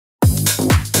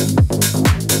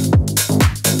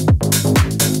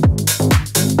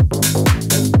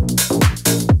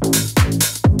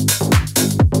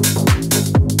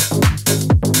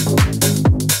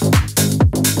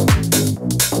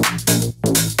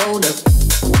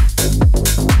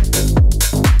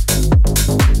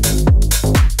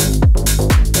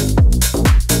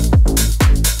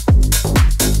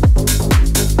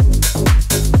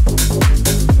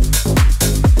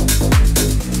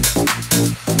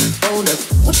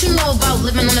What you know about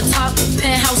living on the top?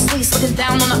 Penthouse suites, looking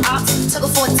down on the ops. Took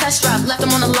her for a test drive, left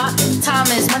him on the lot. Time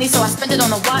is money, so I spent it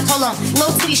on a watch. Hold on,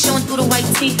 little titty showing through the white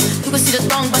tee. You can see the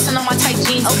thong busting on my tight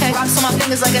jeans. Okay, rocks on my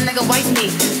fingers like a nigga wife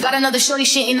me. Got another shorty,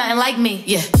 she ain't nothing like me.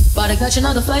 Yeah, about to catch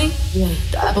another flight. Yeah,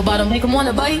 the apple bottom make him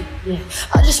wanna bite. Yeah,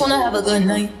 I just wanna have a good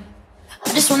night.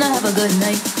 I just wanna have a good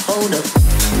night. Hold up.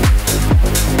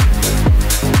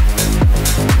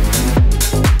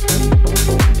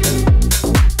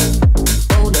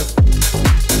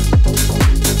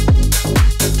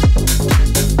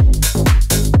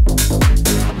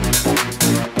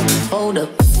 Hold up,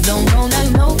 don't know, now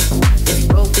you know. If you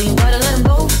broke, then you gotta let him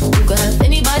go. You could have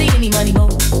anybody, any money, mo.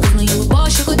 Cause when you a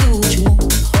boss, you could do what you want.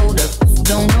 Hold up,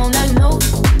 don't know, now you know.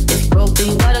 If you broke, then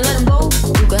you gotta let him go.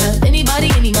 You could have anybody,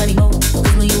 any money, mo.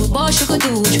 Cause when you a boss, you could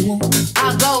do what you want.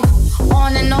 I go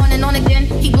on and on and on again.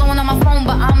 He blowing on my phone,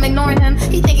 but I'm ignoring him.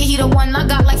 He thinking he the one, I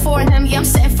got like 4 of him. Yeah, I'm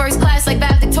sitting first class like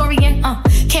valedictorian.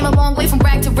 Came a long way from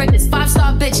brag to riches.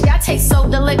 5-star bitch, yeah, I taste so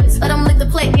delicious. Let him lick the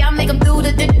plate, yeah, I make him do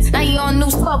the dishes. Now he on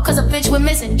news 12 cause a bitch we're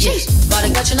missing. Jeez, about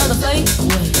to catch another plate.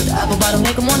 The apple bottom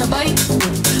make him wanna bite.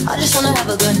 I just wanna have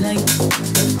a good night.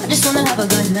 I just wanna have a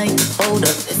good night. Hold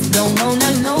up, if you don't know, now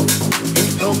you know.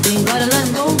 If you broke, then you gotta let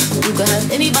him go. You could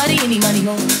have anybody, any money,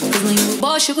 mo. Cause when you a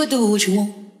boss, you could do what you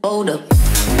want. Hold up.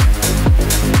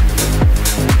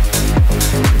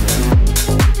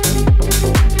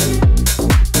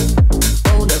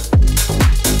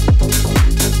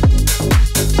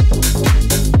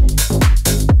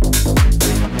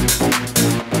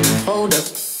 Hold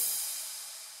up.